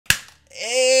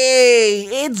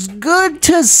Hey, it's good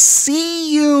to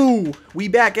see you. We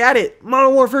back at it.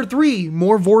 Modern Warfare 3,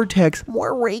 more Vortex,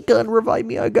 more ray gun. Revive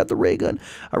me. I got the ray gun.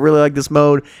 I really like this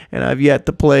mode, and I've yet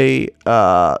to play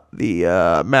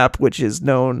the map, which is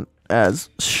known as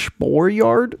Spore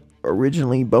Yard.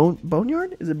 Originally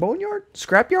Boneyard? Is it Boneyard?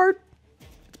 Scrapyard?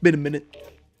 It's been a minute.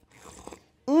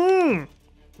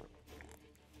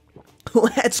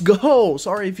 Let's go.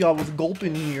 Sorry if y'all was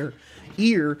gulping in your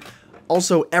ear.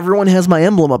 Also, everyone has my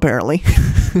emblem, apparently.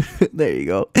 There you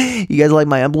go. You guys like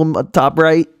my emblem at top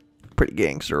right? Pretty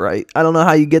gangster, right? I don't know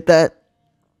how you get that,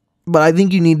 but I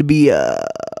think you need to be a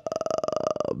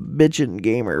bitchin'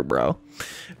 gamer, bro.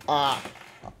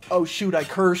 Oh, shoot, I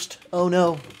cursed. Oh,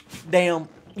 no. Damn.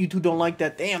 You two don't like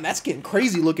that. Damn, that's getting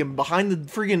crazy looking behind the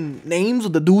freaking names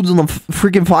of the dudes on the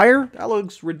freaking fire. That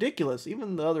looks ridiculous.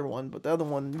 Even the other one, but the other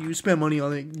one, you spent money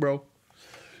on it, bro.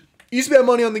 You spent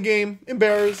money on the game.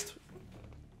 Embarrassed.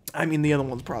 I mean, the other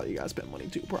one's probably, you gotta spend money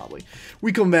too, probably.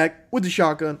 We come back with the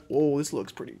shotgun. Oh, this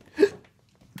looks pretty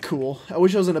cool. I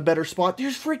wish I was in a better spot.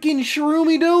 There's freaking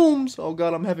shroomy dooms. Oh,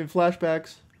 God, I'm having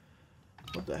flashbacks.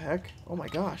 What the heck? Oh, my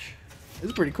gosh. This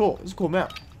is pretty cool. This is a cool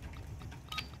map.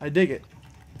 I dig it.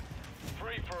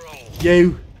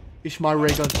 Yo, it's my ray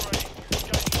gun.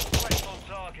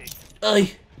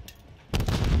 Aye.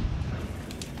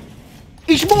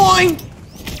 It's mine!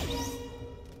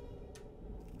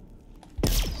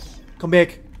 Come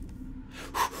back.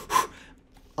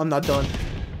 I'm not done.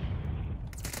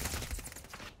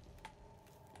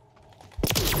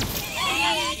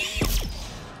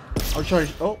 I was trying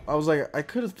to, oh, I was like, I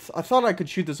thought I could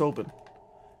shoot this open.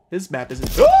 This map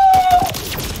isn't.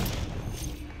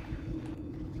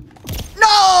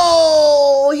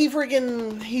 No!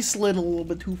 He slid a little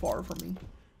bit too far from me.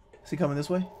 Is he coming this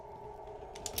way?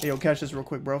 Hey, yo, catch this real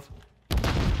quick, bro.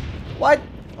 What?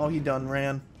 Oh, he done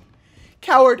ran.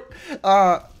 Coward.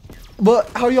 But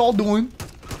how y'all doing?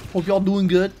 Hope y'all doing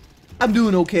good. I'm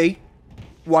doing okay.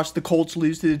 Watched the Colts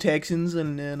lose to the Texans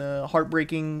in a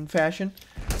heartbreaking fashion.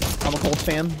 I'm a Colts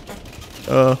fan.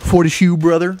 For the shoe,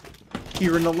 brother.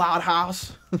 Here in the loud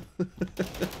house. But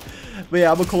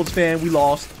yeah, I'm a Colts fan. We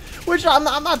lost. Which I'm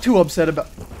not too upset about.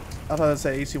 I thought I'd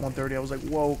say AC-130. I was like,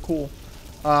 whoa, cool.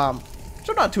 Which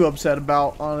I'm not too upset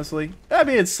about, honestly. I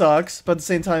mean, it sucks. But at the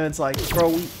same time, it's like,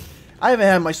 bro, I haven't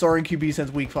had my starting QB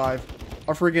since week 5.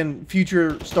 Our freaking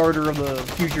future starter of the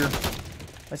future.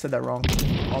 I said that wrong.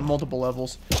 On multiple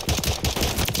levels.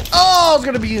 Oh, it's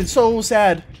going to be so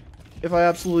sad if I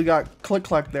absolutely got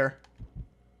click-clack there.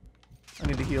 I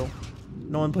need to heal.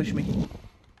 No one push me.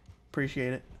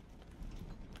 Appreciate it.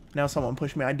 Now someone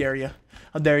push me. I dare you.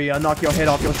 I dare you. I'll knock your head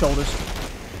off your shoulders.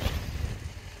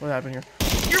 What happened here?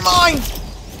 You're mine!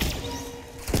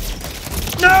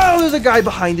 No! There's a guy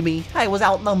behind me. I was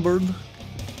outnumbered.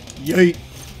 Yeet.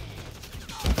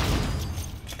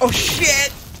 Oh,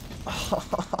 shit!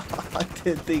 I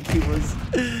didn't think he was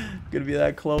gonna be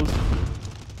that close.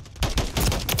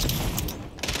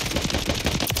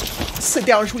 Sit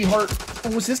down, sweetheart. Oh,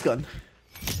 what's this gun?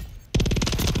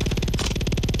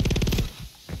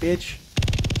 Bitch.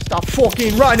 Stop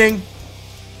fucking running!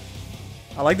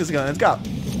 I like this gun. It's got...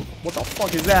 What the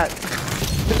fuck is that?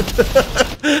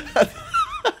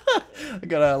 I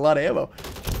got a lot of ammo.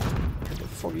 What the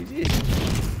fuck is this?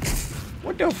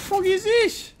 What the fuck is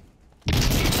this?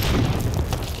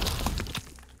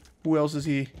 Who else is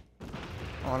he?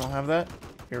 Oh, I don't have that.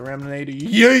 Here, Raminator.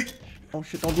 Yeet! Oh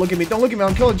shit, don't look at me. Don't look at me.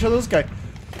 I'm killing this guy.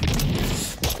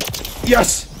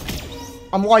 Yes!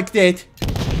 I'm like that.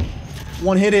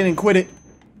 One hit it and quit it.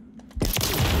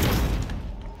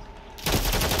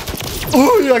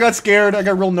 Ooh, I got scared. I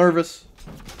got real nervous.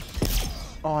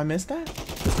 Oh, I missed that?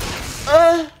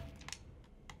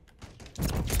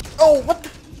 Oh, what the?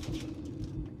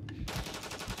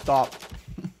 Stop.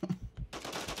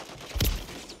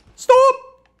 Stop!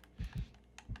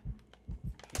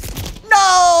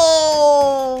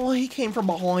 No! He came from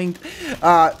behind.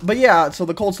 But yeah, so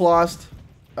the Colts lost.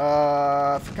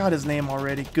 I forgot his name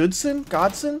already. Godson?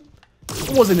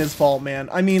 It wasn't his fault, man.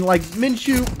 I mean, like,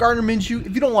 Gardner Minshew,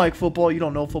 if you don't like football, you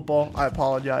don't know football, I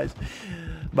apologize.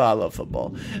 But I love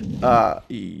football.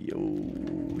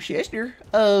 Yo, Chester.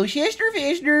 Oh, Chester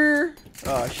Fister.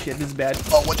 Oh, shit, this is bad.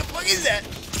 Oh, what the fuck is that?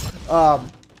 I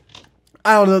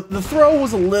don't know. The throw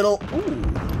was a little... Ooh.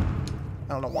 I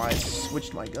don't know why I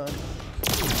switched my gun.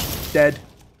 Dead.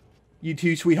 You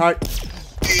too, sweetheart.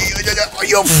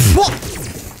 You fuck!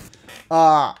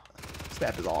 This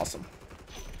map is awesome.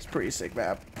 It's a pretty sick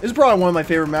map. This is probably one of my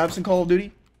favorite maps in Call of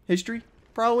Duty history,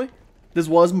 probably. This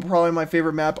was probably my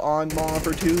favorite map on Modern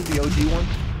Warfare 2, the OG one.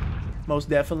 Most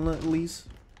definitely.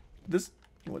 This,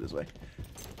 go this way.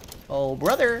 Oh,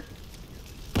 brother.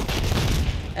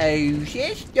 Oh,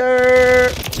 sister.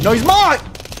 No, he's mine.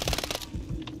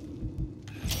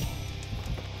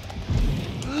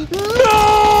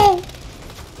 No.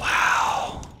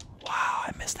 Wow. Wow,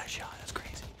 I missed that shot. That's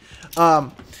crazy.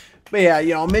 But yeah,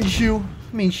 you know, Minshew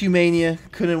Mania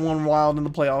couldn't win wild in the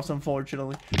playoffs,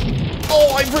 unfortunately.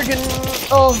 Oh, I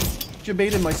freaking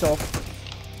debated myself.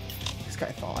 This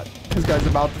guy thought. This guy's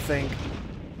about to think.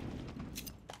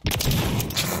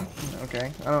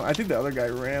 Okay, I think the other guy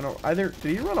ran. Did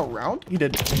he run around? He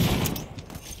did.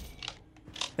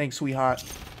 Thanks, sweetheart.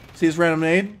 See this random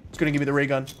nade? It's gonna give me the ray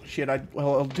gun. Shit, I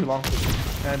held too long.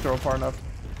 I didn't throw it far enough.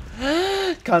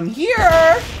 Come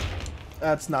here.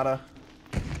 That's not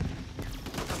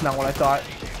what I thought.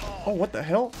 Oh, what the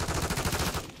hell?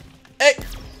 Hey!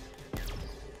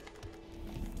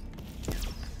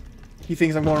 He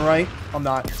thinks I'm going right. I'm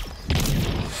not.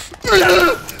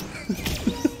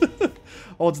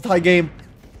 Oh, it's a tie game.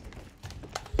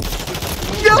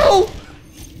 No!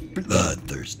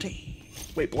 Bloodthirsty.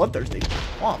 Wait, bloodthirsty?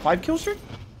 Oh, 5 kill streak?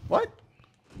 What?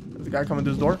 There's a guy coming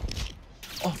through his door.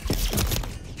 Oh.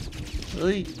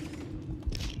 Really?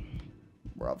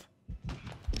 Bruv.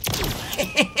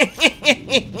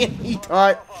 He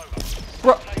thought.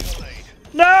 Bro.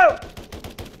 No!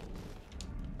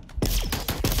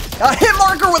 A hit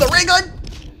marker with a ray gun?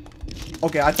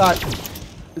 Okay, I thought.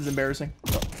 This is embarrassing.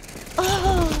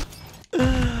 Oh.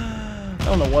 I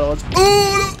don't know what else.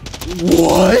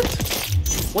 What?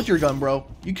 What's your gun, bro?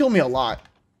 You killed me a lot.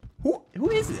 Who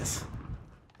is this?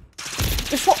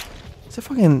 Is that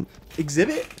fucking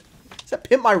Exhibit? Is that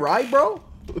Pimp My Ride, bro?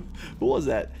 Who was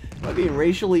that? Am I being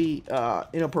racially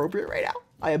inappropriate right now?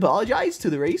 I apologize to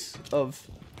the race of...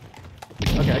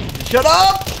 Okay, shut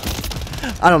up!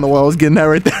 I don't know what I was getting at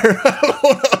right there. I don't know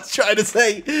what I was trying to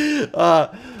say.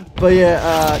 But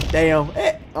yeah, damn.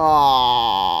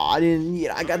 I didn't, you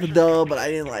know, I got the dub, but I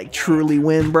didn't like truly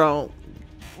win, bro.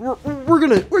 We're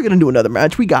gonna do another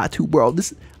match. We got to, bro.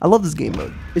 I love this game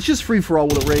mode. It's just free for all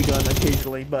with a ray gun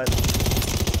occasionally, but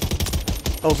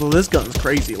also this gun's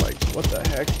crazy. Like, what the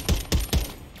heck?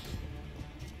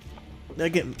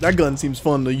 That gun seems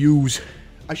fun to use.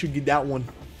 I should get that one.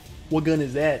 What gun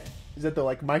is that? Is that the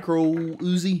like micro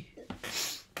Uzi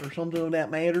or something of that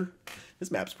matter? This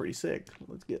map's pretty sick.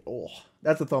 Let's get. Oh,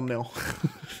 that's the thumbnail.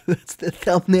 That's the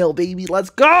thumbnail, baby.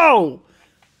 Let's go.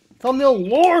 Thumbnail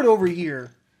lord over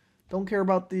here. Don't care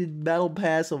about the battle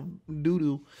pass of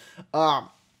doo-doo. But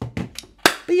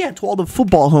yeah, to all the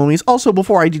football homies. Also,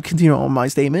 before I do continue on my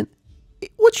statement,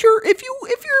 what's your if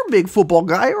you're a big football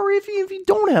guy, or if you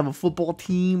don't have a football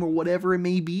team or whatever it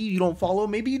may be, you don't follow,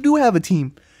 maybe you do have a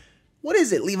team. What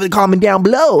is it? Leave a comment down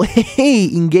below. Hey,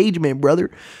 engagement, brother.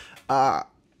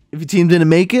 If your team didn't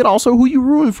make it, also who you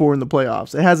rooting for in the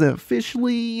playoffs. It hasn't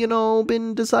officially, you know,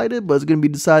 been decided, but it's gonna be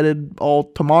decided all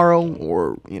tomorrow,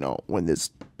 or you know, when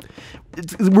this.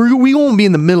 We won't be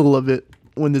in the middle of it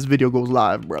when this video goes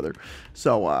live, brother.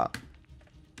 So I'm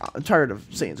tired of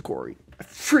saying it's Corey. I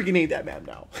freaking hate that map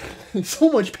now.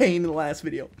 So much pain in the last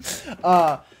video.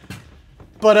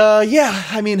 But yeah,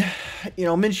 I mean, you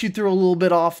know, Minshew threw a little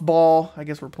bit off ball. I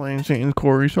guess we're playing Satan's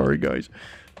Corey. Sorry, guys.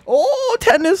 Oh,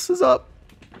 tennis is up.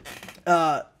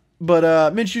 But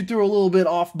Minshew threw a little bit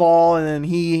off ball, and then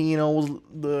he, you know, was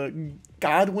the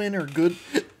Godwin or Good.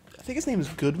 I think his name is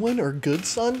Goodwin or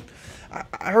Goodson.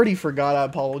 I already forgot. I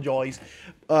apologize.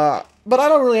 But I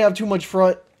don't really have too much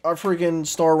front. Our freaking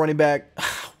star running back.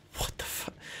 What the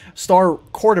fuck? Star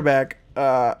quarterback,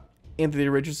 Anthony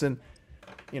Richardson.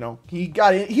 You know, he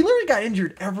literally got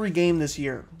injured every game this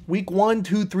year. Week 1,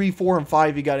 2, 3, 4, and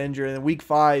 5, he got injured. And then week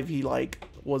 5, he like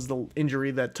was the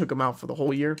injury that took him out for the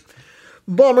whole year.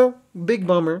 Bummer, big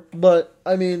bummer. But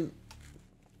I mean,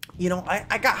 you know,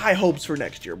 I got high hopes for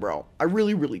next year, bro. I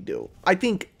really, really do. I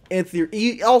think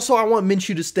Anthony. Also, I want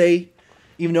Minshew to stay,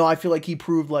 even though I feel like he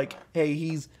proved like, hey,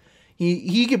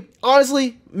 he could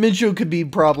honestly. Minshew could be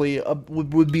probably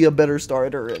would be a better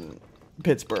starter in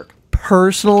Pittsburgh.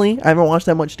 Personally, I haven't watched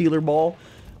that much Steeler ball,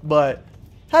 but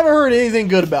haven't heard anything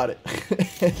good about it.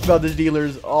 About the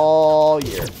Steelers all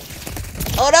year.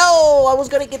 Oh no! I was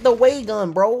gonna get the way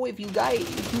gun, bro. If you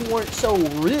weren't so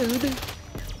rude.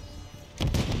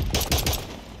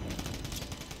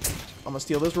 I'm gonna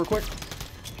steal this real quick.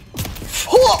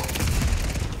 Oh!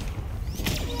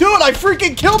 Dude, I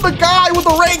freaking killed the guy with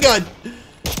the ray gun!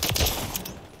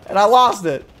 And I lost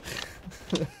it.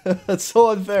 That's so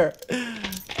unfair.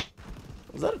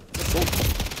 Was that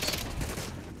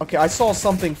okay, I saw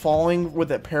something falling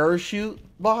with a parachute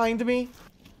behind me.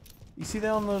 You see that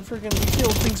on the freaking... You see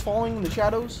those things falling in the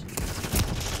shadows?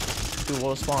 Dude,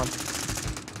 what a spawn.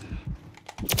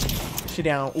 Sit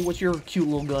down. Ooh, what's your cute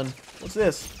little gun? What's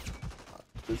this?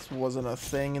 This wasn't a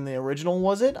thing in the original,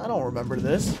 was it? I don't remember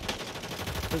this.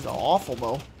 This is awful,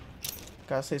 though.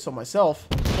 Gotta say so myself.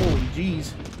 Holy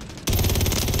jeez.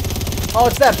 Oh,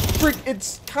 it's that freak.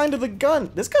 It's kind of the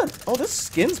gun. This gun. Oh, this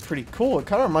skin's pretty cool. It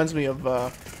kind of reminds me of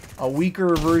a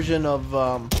weaker version of.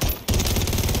 Oh,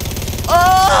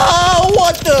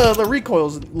 what the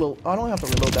recoil's a little. I don't have to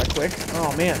reload that quick.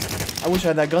 Oh man, I wish I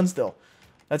had that gun still.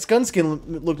 That gun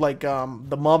skin looked like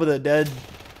the Mob of the Dead,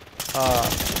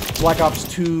 Black Ops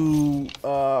 2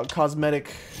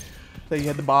 cosmetic that you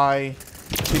had to buy.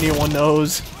 If anyone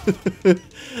knows.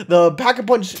 The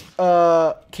Pack-a-Punch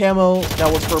camo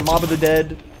that was for Mob of the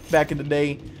Dead back in the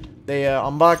day. They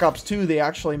on Black Ops 2 they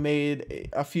actually made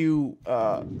a few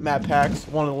map packs.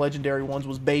 One of the legendary ones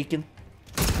was Bacon.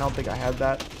 I don't think I had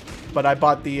that, but I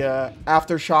bought the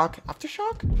Aftershock.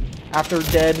 After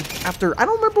Dead. I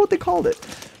don't remember what they called it,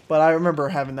 but I remember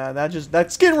having that.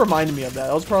 That skin reminded me of that.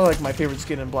 That was probably like my favorite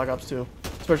skin in Black Ops 2.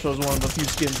 Especially as one of the few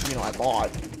skins, you know, I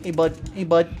bought. Hey bud, hey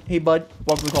bud, hey bud.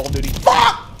 Welcome to Call of Duty.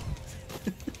 Fuck!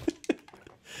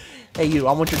 Hey you,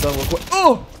 I want your gun real quick.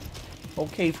 Oh!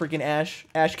 Okay, freaking Ash.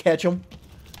 Ash Ketchum.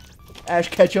 Ash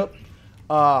Ketchup.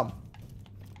 Mine.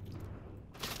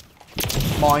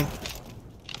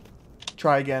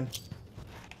 Try again.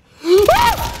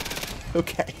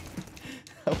 Okay.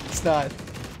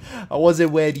 I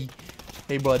wasn't ready.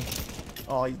 Hey bud.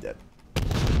 Oh, he's dead.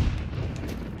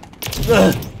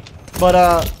 But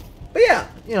yeah,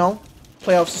 you know,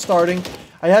 playoffs starting.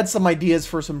 I had some ideas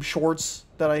for some shorts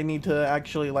that I need to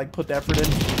actually like put the effort in.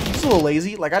 I'm just a little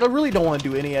lazy. Like I really don't want to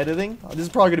do any editing. This is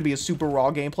probably gonna be a super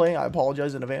raw gameplay. I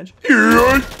apologize in advance.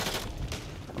 I'm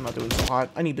not doing so hot.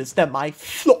 I need to step my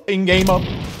fucking game up.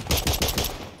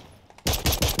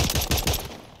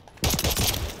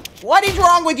 What is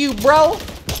wrong with you, bro?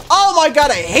 Oh my god,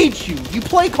 I hate you. You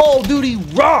play Call of Duty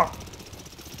raw.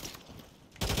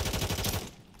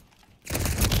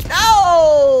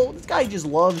 No! This guy just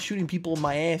loves shooting people in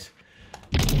my ass.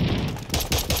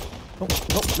 Nope,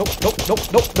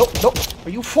 nope. Are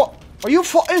you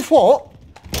fucking what?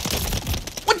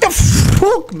 What the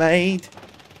fuck, mate?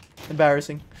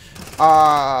 Embarrassing.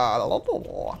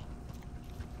 But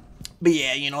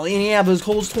yeah, you know, Indianapolis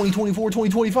Colts 2024,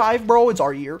 2025, bro, it's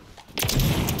our year.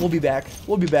 We'll be back.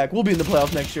 We'll be back. We'll be in the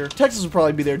playoffs next year. Texas will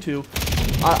probably be there too.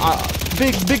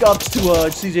 Big ups to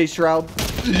CJ Stroud.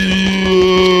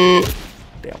 Damn.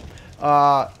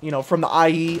 You know, from the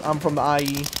IE. I'm from the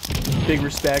IE. Big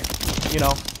respect. You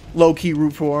know, low key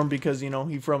root for him because you know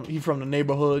he from the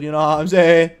neighborhood. You know what I'm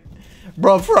saying?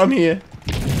 Bro, from here.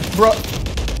 Bro.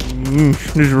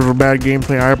 This was a bad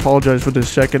gameplay. I apologize for this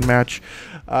second match.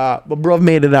 But bro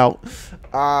made it out.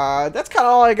 That's kind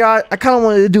of all I got. I kind of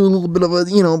wanted to do a little bit of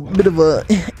a,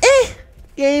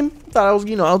 game. Thought I was,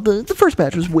 you know, the first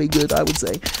match was way good, I would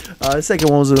say. The second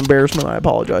one was an embarrassment. I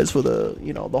apologize for the,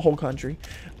 you know, the whole country.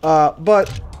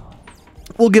 But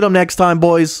we'll get them next time,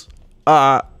 boys.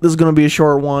 This is gonna be a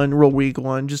short one, real weak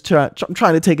one. I'm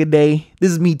trying to take a day.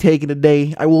 This is me taking a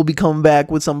day. I will be coming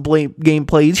back with some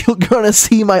gameplays. You're gonna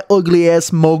see my ugly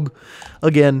ass mug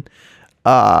again.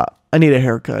 I need a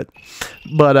haircut,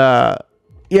 but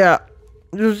yeah,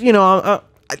 just, you know,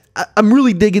 I'm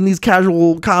really digging these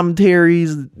casual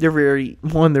commentaries. They're very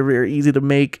easy to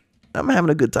make. I'm having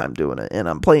a good time doing it, and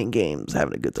I'm playing games,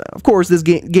 having a good time. Of course, this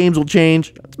games will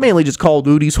change. It's mainly just Call of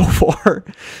Duty so far.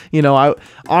 You know,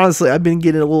 I've been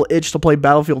getting a little itch to play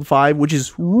Battlefield 5, which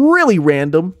is really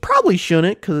random. Probably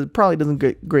shouldn't, because it probably doesn't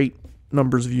get great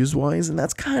numbers views wise, and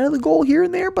that's kind of the goal here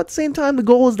and there. But at the same time, the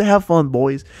goal is to have fun,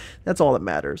 boys. That's all that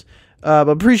matters. But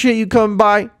appreciate you coming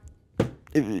by.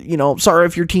 You know, sorry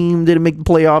if your team didn't make the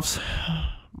playoffs.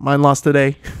 Mine lost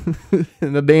today.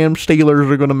 And the damn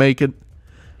Steelers are going to make it.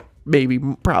 Maybe,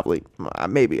 probably.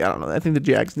 Maybe, I don't know. I think the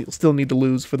Jags still need to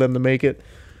lose for them to make it.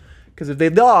 Because if they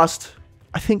lost,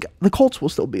 I think the Colts will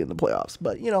still be in the playoffs.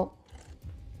 But, you know,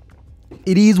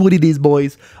 it is what it is,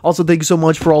 boys. Also, thank you so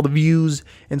much for all the views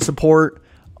and support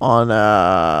on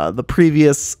the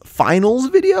previous finals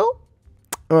video.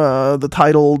 The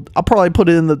title, I'll probably put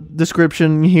it in the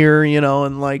description here, you know,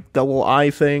 and like the little eye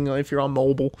thing if you're on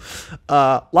mobile.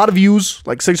 A lot of views,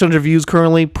 like 600 views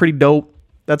currently, pretty dope.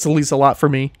 That's at least a lot for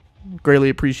me. Greatly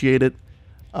appreciate it.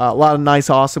 A lot of nice,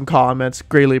 awesome comments.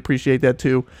 Greatly appreciate that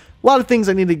too. A lot of things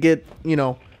I need to get, you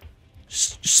know,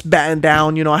 battened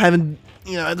down. You know, I haven't,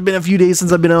 you know, it's been a few days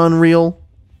since I've been on Unreal,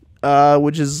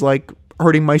 which is like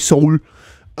hurting my soul.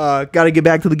 Got to get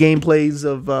back to the gameplays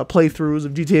of playthroughs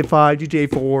of GTA 5,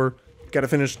 GTA 4. Got to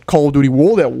finish Call of Duty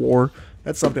World at War.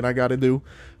 That's something I got to do.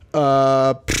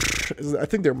 I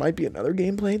think there might be another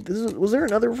gameplay. Was there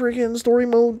another freaking story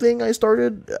mode thing I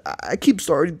started? I keep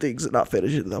starting things and not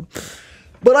finishing them.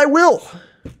 But I will.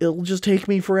 it'll just take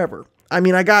me forever. I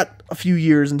mean, I got a few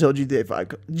years until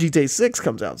GTA 6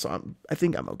 comes out, so I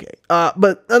think I'm okay.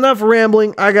 But enough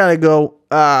rambling. I gotta go.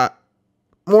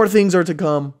 More things are to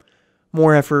come.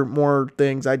 More effort, more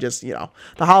things. I just, the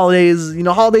holidays,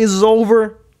 holidays is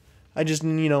over. I just,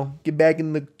 get back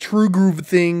in the true groove of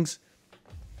things.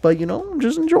 But, I'm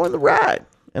just enjoying the ride.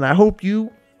 And I hope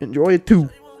you enjoy it too.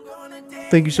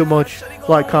 Thank you so much.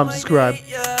 Like, comment, subscribe.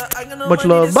 Much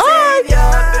love. Bye!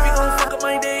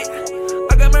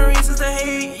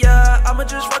 I'ma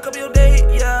just fuck up your date,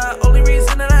 yeah. Only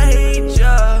reason that I hate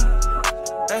ya.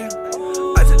 Ay,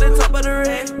 I took the top of the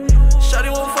rate.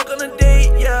 Shawty won't fuck on a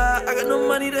date, yeah. I got no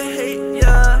money to hate,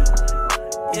 yeah.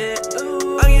 Yeah,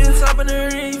 I'm getting top of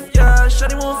the reef, yeah.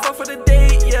 Shawty won't fuck for the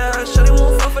date, yeah. Shawty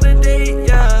won't fuck for the date, yeah.